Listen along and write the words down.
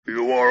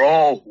You are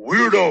all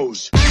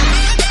weirdos.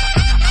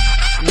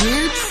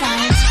 Weird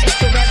science is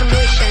the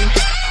revolution.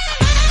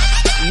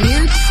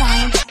 Weird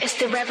science is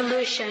the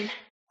revolution.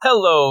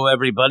 Hello,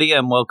 everybody,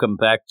 and welcome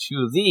back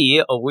to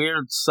the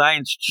Weird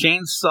Science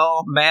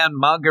Chainsaw Man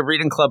Manga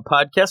Reading Club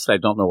podcast. I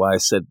don't know why I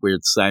said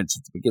Weird Science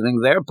at the beginning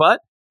there,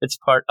 but it's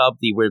part of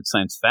the Weird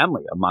Science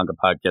family, a manga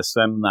podcast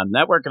on the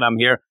network, and I'm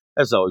here,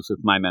 as always, with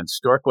my man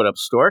Stork. What up,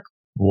 Stork?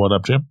 What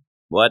up, Jim?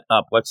 What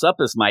up? What's up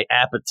is my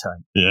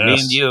appetite.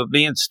 Yes.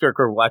 Me and Stork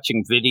were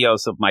watching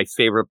videos of my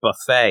favorite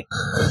buffet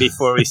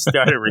before we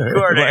started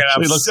recording. It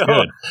actually looks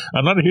good.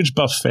 I'm not a huge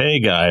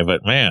buffet guy,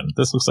 but man,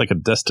 this looks like a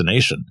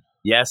destination.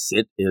 Yes,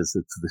 it is.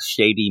 It's the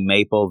Shady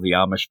Maple, the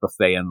Amish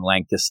buffet in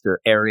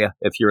Lancaster area.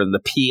 If you're in the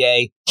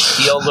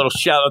PA, a little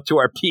shout out to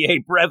our PA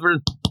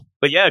brethren.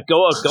 But yeah,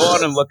 go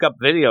on and look up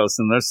videos,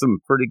 and there's some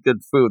pretty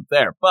good food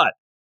there. But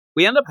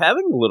we end up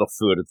having a little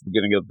food at the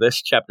beginning of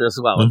this chapter as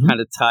well. Mm-hmm. It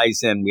kind of ties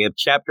in. We have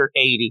chapter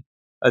 80,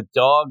 A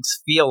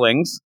Dog's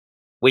Feelings.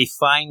 We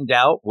find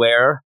out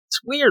where,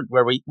 it's weird,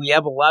 where we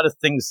have a lot of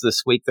things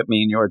this week that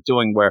me and you are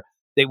doing where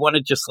they want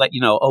to just let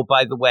you know, oh,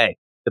 by the way,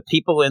 the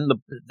people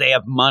they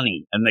have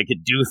money and they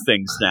could do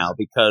things now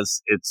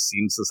because it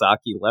seems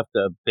Sasaki left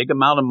a big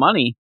amount of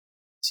money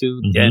to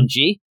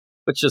Denji,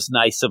 which is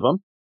nice of him.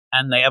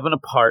 And they have an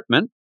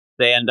apartment.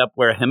 They end up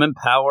where him and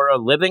Power are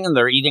living and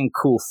they're eating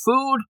cool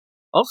food.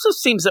 Also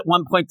seems at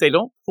one point they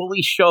don't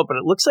fully show, but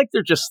it looks like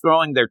they're just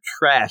throwing their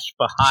trash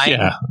behind.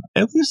 Yeah,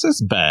 at least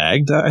it's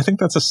bagged. I think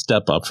that's a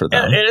step up for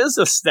them. It is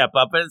a step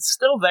up, but it's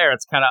still there.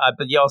 It's kind of odd,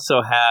 but you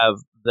also have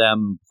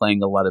them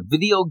playing a lot of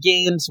video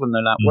games when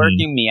they're not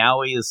working.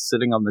 Meowie is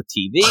sitting on the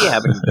TV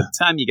having a good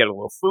time. You get a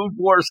little food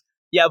wars.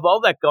 You have all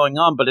that going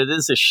on, but it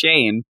is a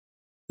shame.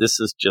 This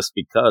is just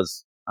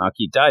because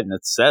Aki died, and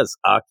it says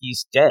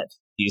Aki's dead.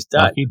 He's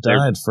died. Aki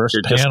died first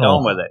You're panel. just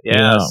going with it.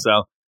 Yeah.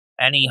 So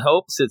any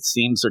hopes, it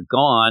seems, are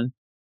gone.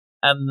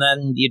 And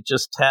then you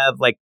just have,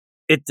 like,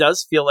 it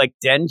does feel like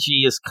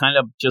Denji is kind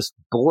of just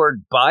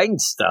bored buying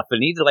stuff.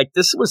 And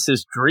this was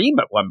his dream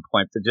at one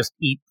point, to just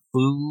eat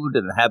food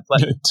and have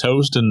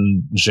toast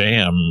and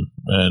jam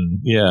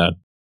and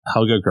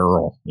hug a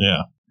girl.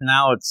 Yeah.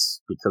 Now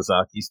it's because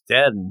Aki's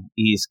dead and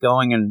he's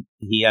going and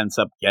he ends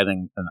up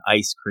getting an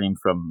ice cream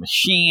from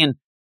Machine,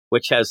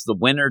 which has the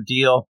winner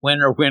deal,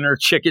 winner,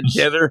 chicken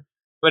dinner,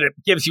 but it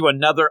gives you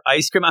another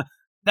ice cream.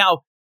 Now,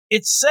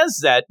 it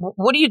says that.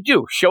 What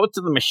do? Show it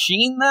to the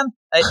machine then?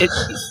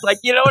 It's like,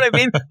 you know what I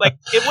mean? Like,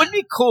 it would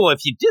be cool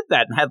if you did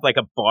that and had like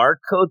a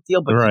barcode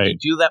deal, but if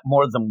you do that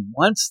more than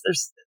once,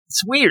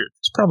 it's weird.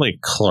 There's probably a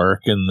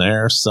clerk in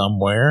there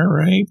somewhere,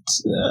 right?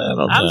 I don't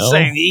know. I'm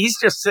saying he's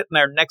just sitting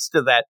there next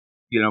to that,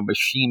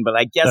 machine, but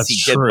I guess That's he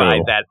did true. buy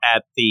that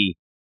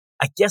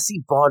I guess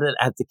he bought it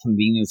at the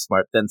convenience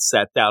mart, then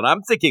sat down.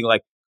 I'm thinking,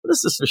 like, what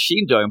is this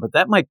machine doing? But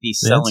that might be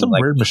selling some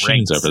like weird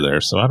machines over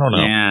there, so I don't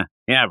know.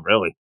 Yeah,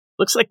 really.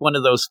 Looks like one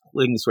of those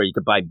things where you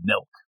could buy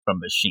milk from a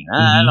machine.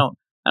 I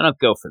don't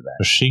go for that.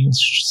 Machine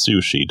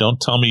sushi.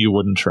 Don't tell me you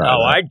wouldn't try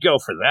that. I'd go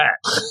for that.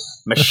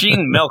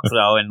 Machine milk,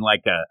 though, in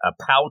like a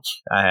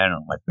pouch. I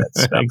don't like that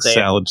stuff. Egg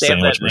salad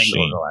sandwich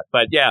machine.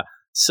 But yeah,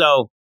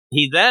 so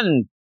he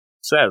then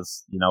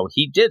says,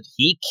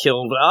 he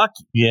killed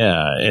Aki.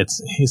 Yeah,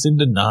 he's in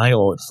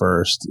denial at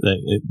first.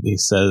 He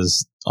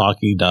says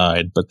Aki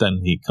died, but then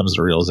he comes to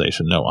the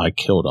realization, no, I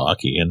killed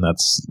Aki, and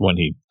that's when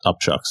he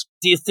upchucks.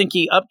 Do you think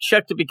he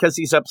upchucked it because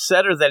he's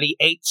upset or that he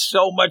ate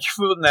so much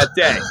food in that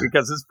day?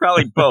 Because it's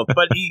probably both.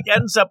 But he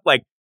ends up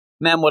like,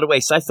 man, what a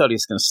waste. I thought he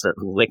was going to start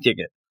licking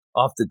it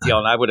off the deal,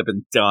 and I would have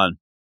been done.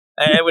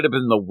 It would have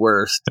been the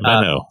worst.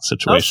 Himeno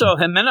situation.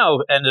 Also,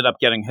 Himeno ended up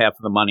getting half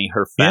of the money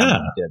her family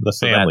did. The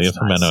family of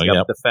Himeno,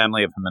 Yep, the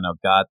family of Himeno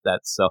got that.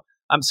 So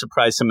I'm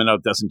surprised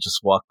Himeno doesn't just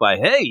walk by,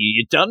 hey,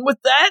 you done with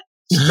that?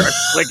 Start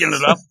flicking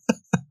it up.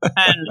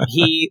 And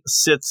he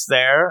sits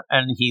there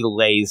and he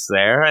lays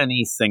there and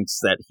he thinks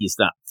that he's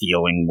not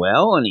feeling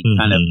well and he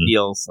kind of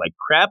feels like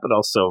crap. It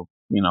also,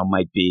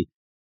 might be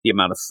the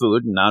amount of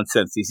food and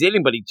nonsense he's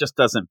eating, but he just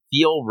doesn't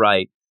feel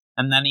right.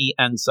 And then he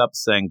ends up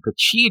saying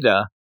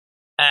Pachita.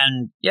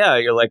 And yeah,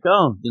 you're like,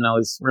 oh,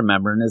 he's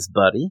remembering his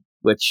buddy,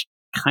 which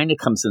kind of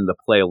comes into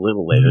play a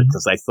little later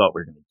because I thought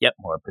we were going to get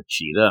more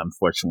Pachita.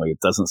 Unfortunately,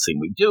 it doesn't seem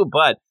we do.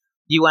 But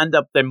you end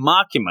up, then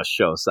Makima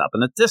shows up.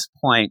 And at this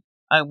point,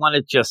 I want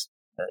to just,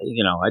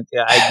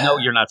 I know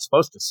you're not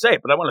supposed to say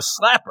it, but I want to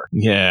slap her.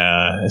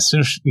 Yeah, as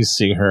soon as you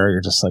see her,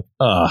 you're just like,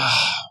 ugh,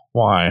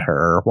 why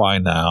her? Why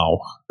now?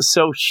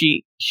 So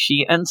she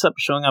ends up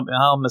showing up,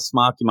 oh, Miss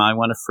Makima, I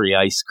want a free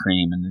ice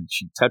cream. And then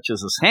she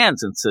touches his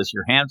hands and says,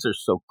 your hands are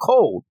so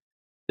cold,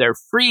 they're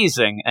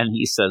freezing. And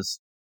he says,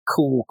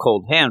 cool,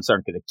 cold hands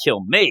aren't going to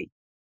kill me.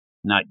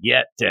 Not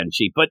yet,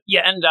 Denji. But you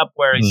end up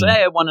where he says,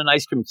 hey, I want an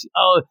ice cream.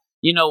 Oh,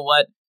 you know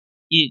what?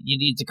 You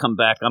need to come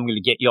back. I'm going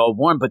to get you all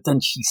warm. But then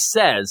she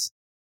says,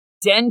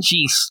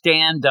 Denji,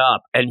 stand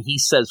up. And he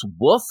says,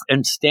 woof,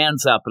 and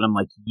stands up. And I'm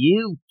like,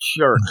 you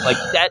jerk. Like,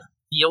 that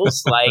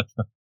feels like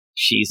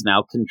she's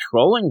now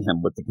controlling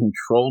him with the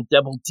control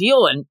devil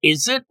deal. And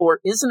is it or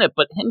isn't it?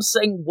 But him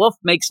saying wolf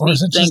makes or me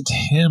is it think. just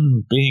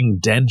him being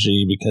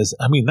Denji? Because,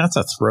 I mean, that's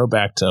a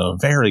throwback to a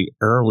very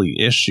early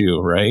issue,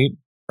 right?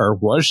 Or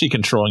was she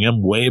controlling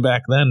him way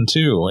back then,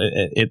 too?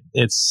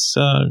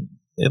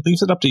 It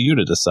leaves it up to you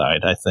to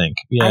decide, I think.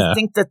 Yeah. I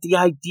think that the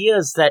idea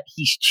is that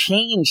he's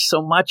changed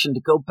so much, and to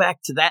go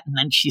back to that, and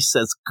then she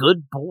says,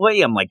 good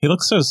boy. I'm like, he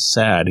looks so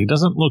sad. He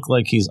doesn't look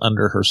like he's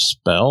under her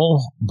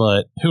spell,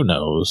 but who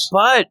knows?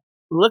 but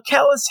look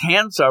how his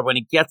hands are when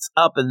he gets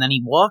up, and then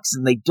he walks,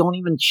 and they don't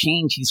even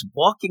change. He's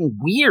walking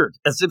weird,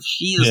 as if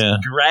she is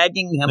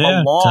dragging him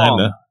along.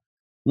 Kinda.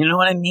 You know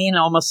what I mean?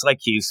 Almost like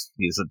he's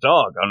a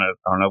dog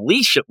on a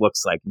leash, it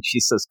looks like. And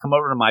she says, come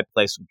over to my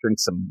place and drink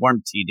some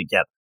warm tea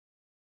together.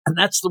 And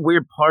that's the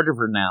weird part of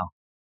her now.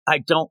 I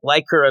don't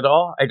like her at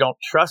all. I don't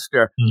trust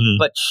her. Mm-hmm.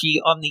 But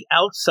she, on the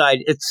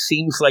outside, it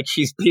seems like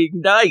she's being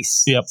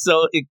nice. Yep.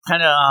 So it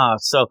kind of,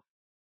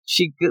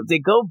 they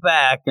go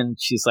back, and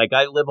she's like,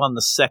 I live on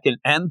the second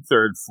and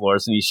third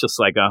floors. And he's just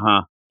like,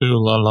 uh-huh. Ooh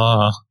la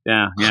la.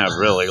 Yeah,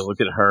 really. Look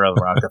at her,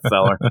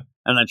 Rockefeller.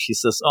 And then she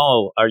says,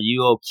 oh, are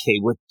you okay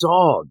with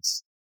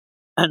dogs?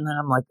 And then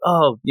I'm like,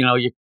 oh,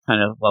 you're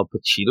kind of, well,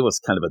 Pachita was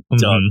kind of a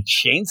dog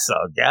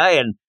chainsaw guy,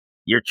 and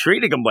you're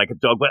treating him like a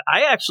dog. But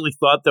I actually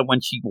thought that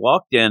when she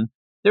walked in,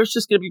 there's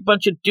just going to be a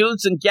bunch of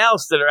dudes and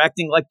gals that are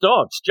acting like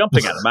dogs,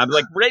 jumping at him. I'm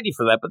like ready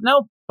for that. But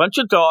no, bunch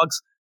of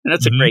dogs, and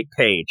it's a great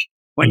page.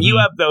 When you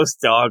have those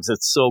dogs,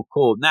 it's so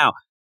cool. Now,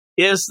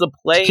 is the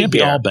play? She can't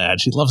be all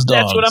bad. She loves dogs.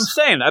 That's what I'm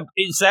saying.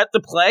 Is that the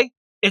play?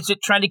 Is it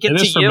trying to get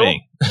to you?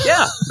 Me.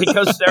 Yeah,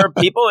 because there are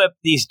people, if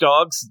these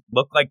dogs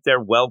look like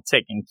they're well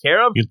taken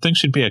care of. You'd think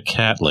she'd be a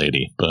cat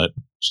lady, but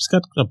she's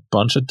got a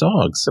bunch of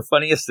dogs. The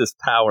funniest is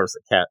Power's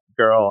a cat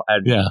girl,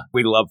 and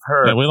we love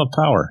her. Yeah, we love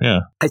Power,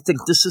 yeah. I think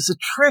this is a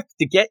trick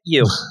to get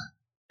you.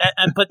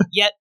 But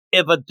yet,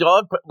 if a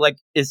dog,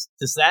 does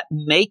that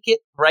make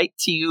it right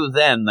to you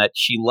then that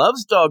she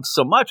loves dogs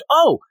so much?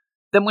 Oh,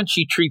 then when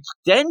she treats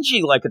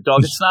Denji like a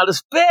dog, it's not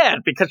as bad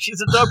because she's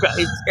a dog.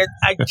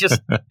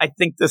 I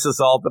think this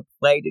is all the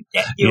play to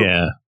get you.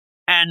 Yeah.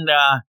 And,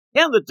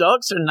 the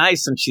dogs are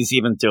nice. And she's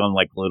even doing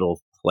like little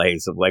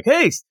plays of like,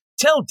 hey,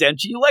 tell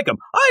Denji you like him.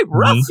 I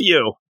rough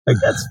you. Like,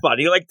 that's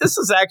funny. Like, this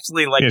is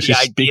actually like the she's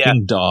idea.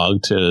 Speaking dog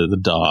to the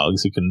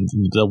dogs.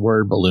 The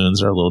word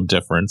balloons are a little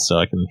different, so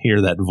I can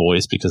hear that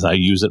voice because I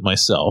use it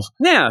myself.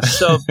 Yeah.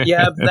 So you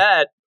have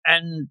that.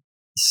 And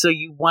so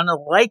you want to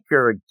like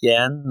her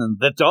again, and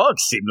the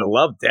dogs seem to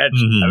love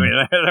Denji. I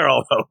mean, they're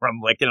all over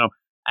him, licking him.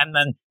 And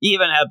then you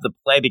even have the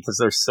play because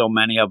there's so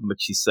many of them. But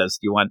she says,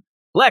 "Do you want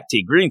black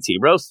tea, green tea,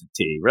 roasted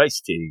tea,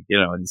 rice tea?"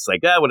 And he's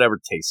like, whatever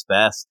tastes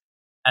best."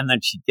 And then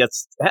she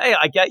gets, "Hey,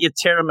 I got you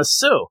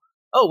tiramisu."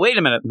 "Oh, wait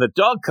a minute!" And the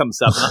dog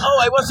comes up. And, "Oh,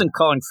 I wasn't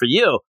calling for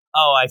you.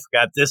 Oh, I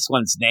forgot this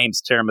one's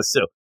name's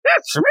tiramisu."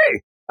 "That's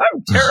me.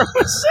 I'm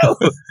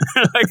tiramisu."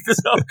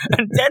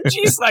 And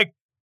Denji's like,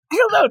 I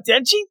don't know,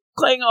 Denji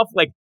playing off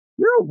like,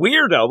 you're a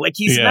weirdo. Like,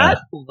 he's not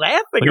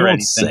laughing or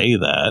anything. Say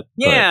that.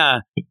 Yeah.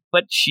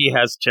 But she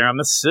has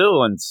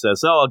tiramisu and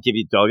says, "Oh, I'll give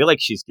you doggy." Like,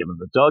 she's giving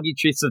the doggy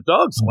treats. The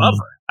dogs love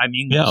her. I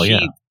mean,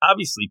 she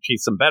obviously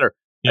treats them better.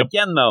 Yep.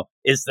 Again, though,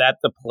 is that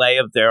the play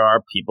of there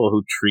are people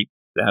who treat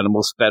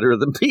animals better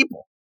than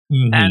people?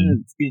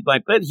 And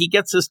but he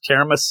gets his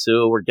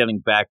tiramisu. We're getting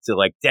back to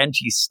like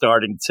Denji's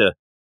starting to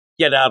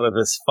get out of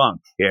his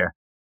funk here.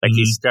 Like,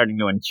 he's starting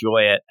to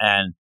enjoy it.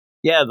 And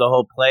yeah, the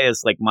whole play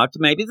is like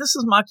maybe this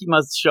is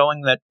Makima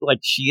showing that like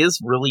she is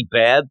really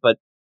bad, but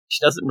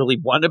she doesn't really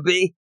want to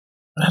be.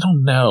 I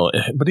don't know,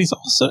 but he's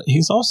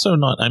also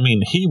not. I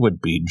mean, he would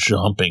be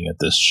jumping at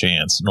this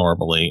chance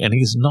normally, and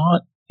he's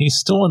not. He's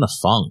still in a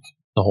funk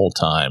the whole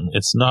time.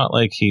 It's not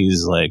like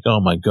he's like,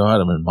 "Oh my god,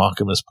 I'm in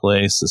Makima's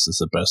place. This is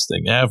the best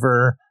thing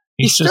ever."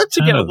 He starts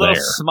to get a little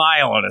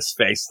smile on his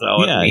face,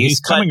 though. Yeah, he's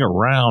coming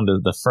around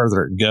the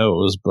further it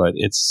goes, but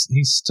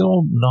he's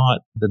still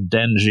not the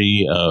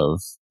Denji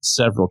of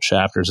several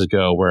chapters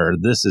ago where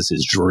this is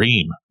his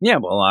dream. Yeah,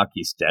 well,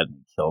 Aki's dead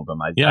and killed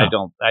him. I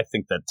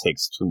think that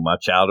takes too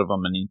much out of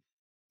him, and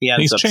he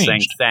ends up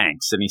saying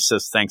thanks, and he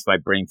says, "Thanks, my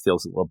brain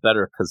feels a little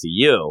better because of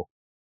you."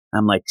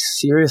 I'm like,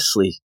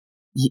 seriously,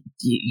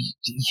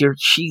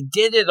 she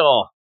did it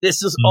all.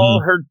 This is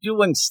all her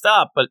doing.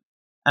 Stop.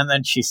 And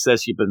then she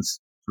says, "You've been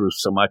through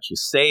so much. You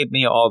saved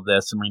me all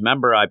this. And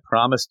remember, I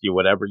promised you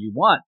whatever you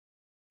want."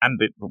 And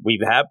we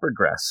have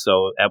progressed.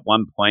 So at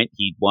one point,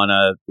 he'd want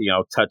to,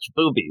 touch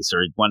boobies,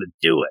 or he'd want to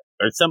do it,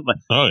 or something.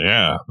 Oh,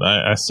 yeah.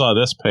 I saw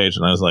this page,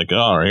 and I was like,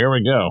 oh, here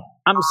we go.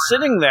 I'm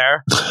sitting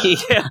there.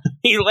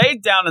 He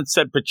laid down and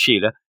said,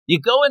 "Pachita, you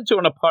go into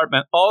an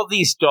apartment, all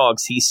these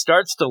dogs." He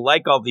starts to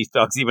like all these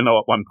dogs, even though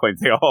at one point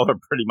they all are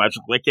pretty much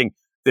licking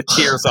the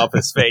tears off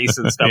his face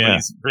and stuff, and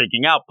he's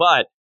freaking out.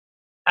 But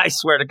I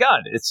swear to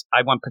God,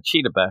 I want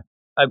Pachita back.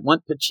 I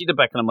want Pachita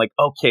back. And I'm like,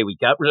 okay, we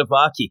got rid of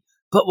Aki,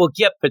 but we'll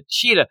get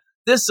Pachita.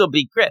 This will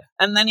be great.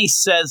 And then he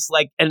says,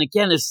 like, and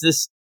again,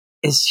 is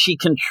she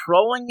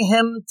controlling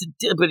him?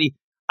 But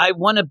I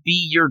want to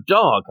be your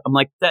dog. I'm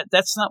like,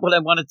 that's not what I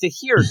wanted to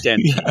hear,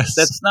 Denji. Yes,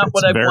 that's not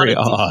what I very wanted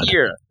odd. to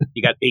hear.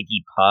 You got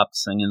Iggy Pop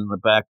singing in the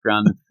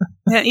background.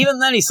 Yeah, even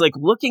then, he's like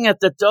looking at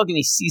the dog and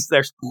he sees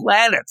there's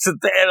planets. And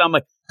I'm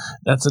like,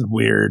 that's a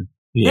weird.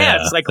 yeah,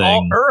 it's like thing.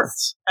 all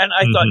Earths. And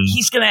I thought,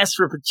 he's going to ask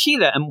for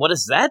Vegeta. And what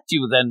does that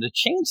do then to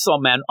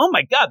Chainsaw Man? Oh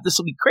my God, this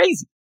will be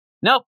crazy.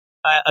 Nope,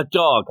 a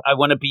dog. I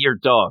want to be your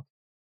dog.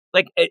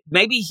 Like,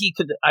 maybe he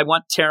could, I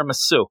want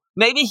tiramisu.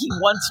 Maybe he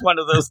wants one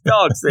of those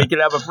dogs so he could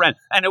have a friend.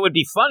 And it would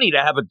be funny to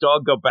have a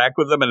dog go back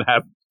with him and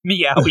have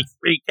Meowie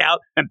freak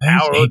out and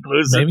Power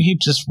lose him. Maybe he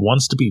just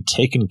wants to be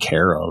taken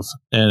care of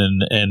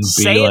and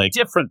Say be it like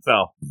different,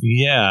 though.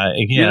 Yeah,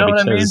 You know what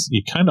I because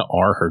you kind of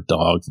are her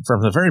dog.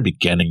 From the very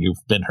beginning,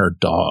 you've been her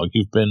dog.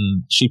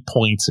 She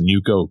points and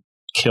you go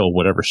kill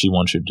whatever she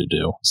wants you to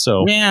do.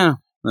 So yeah.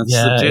 That's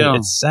the deal.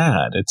 It's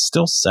sad. It's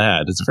still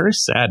sad. It's a very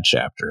sad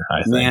chapter,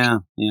 I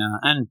think. Yeah.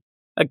 And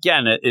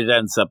again, it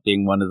ends up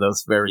being one of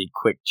those very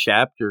quick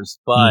chapters,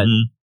 but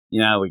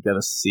we got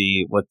to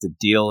see what the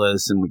deal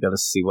is and we got to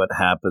see what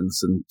happens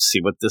and see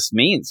what this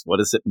means. What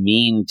does it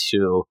mean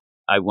to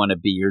I want to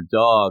be your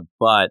dog?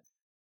 But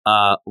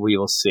we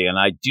will see. And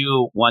I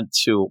do want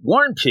to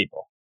warn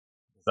people.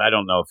 I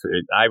don't know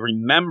if I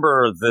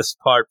remember this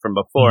part from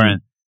before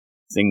and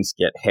things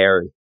get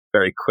hairy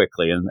very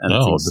quickly, and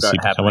things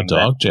start happening. A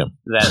dog, Jim?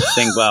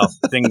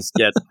 Things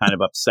get kind of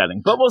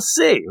upsetting, but we'll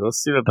see. We'll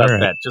see about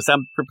that. Just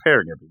I'm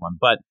preparing everyone,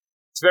 but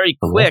it's very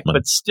quick,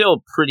 but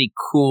still pretty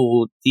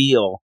cool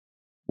deal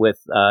with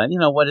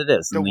what it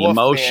is and the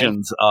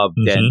emotions of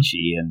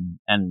Denji,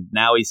 and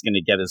now he's going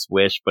to get his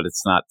wish, but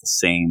it's not the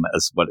same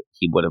as what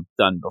he would have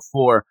done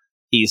before.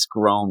 He's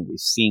grown. We've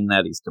seen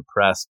that he's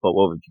depressed. But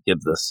what would you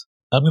give this?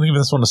 I'm going to give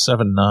this one a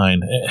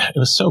 7.9. It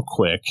was so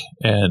quick,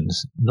 and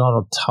not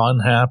a ton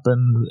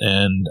happened,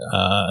 and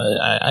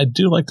I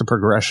do like the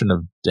progression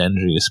of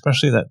Denji,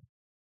 especially that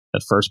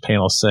first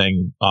panel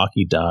saying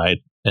Aki died,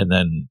 and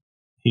then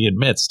he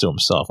admits to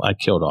himself, I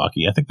killed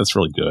Aki. I think that's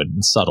really good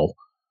and subtle.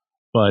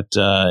 But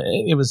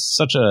it was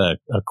such a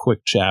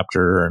quick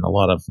chapter, and a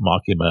lot of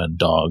Makima and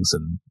dogs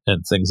and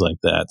things like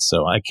that,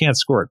 so I can't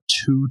score it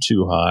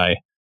too high,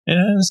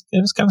 and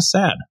it was kind of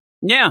sad.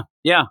 Yeah,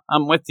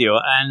 I'm with you,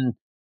 and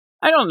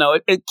I don't know.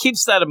 It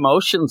keeps that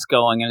emotions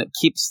going, and it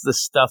keeps the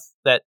stuff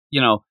that,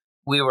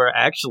 we were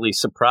actually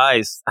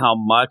surprised how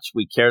much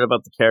we cared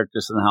about the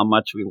characters and how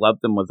much we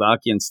loved them with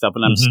Aki and stuff.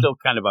 And I'm still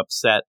kind of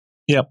upset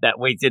that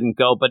way didn't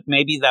go. But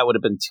maybe that would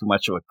have been too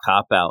much of a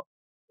cop-out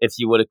if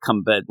you would have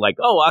come back like,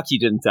 oh, Aki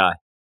didn't die.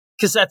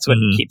 Because that's what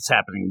keeps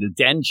happening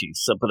to Denji.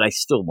 So, but I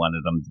still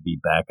wanted him to be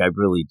back. I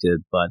really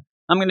did. But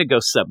I'm going to go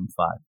 7.5.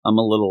 I'm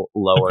a little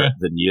lower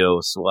than you.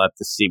 So we'll have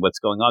to see what's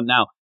going on.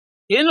 Now,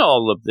 in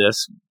all of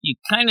this, you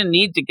kind of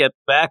need to get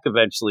back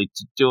eventually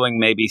to doing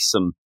maybe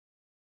some,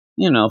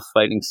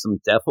 fighting some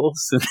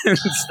devils and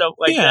stuff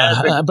like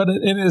that. Yeah, but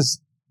it is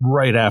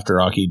right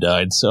after Aki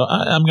died, so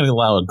I'm going to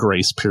allow a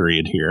grace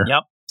period here.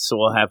 Yep, so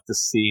we'll have to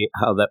see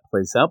how that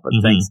plays out. But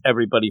thanks,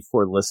 everybody,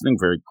 for listening.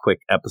 Very quick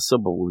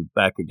episode, but we'll be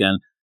back again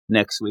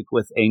next week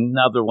with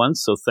another one.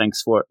 So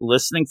thanks for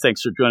listening.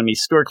 Thanks for joining me,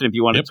 Stuart. And if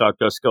you want to talk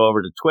to us, go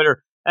over to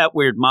Twitter at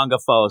Weird Manga.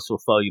 Follow us, we'll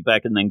follow you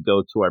back, and then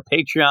go to our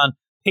Patreon.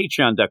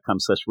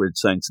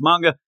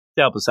 Patreon.com/WeirdScienceManga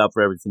to help us out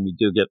for everything we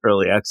do. Get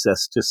early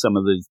access to some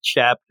of the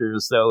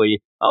chapters,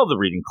 all the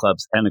reading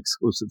clubs and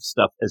exclusive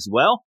stuff as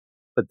well.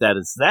 But that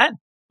is that.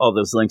 All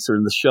those links are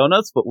in the show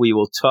notes, but we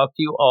will talk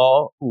to you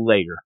all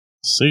later.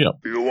 See ya.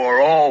 You are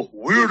all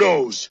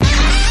weirdos.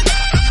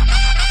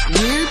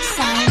 Weird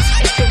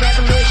science is the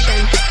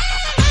revolution.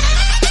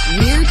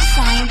 Weird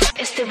science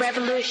is the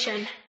revolution.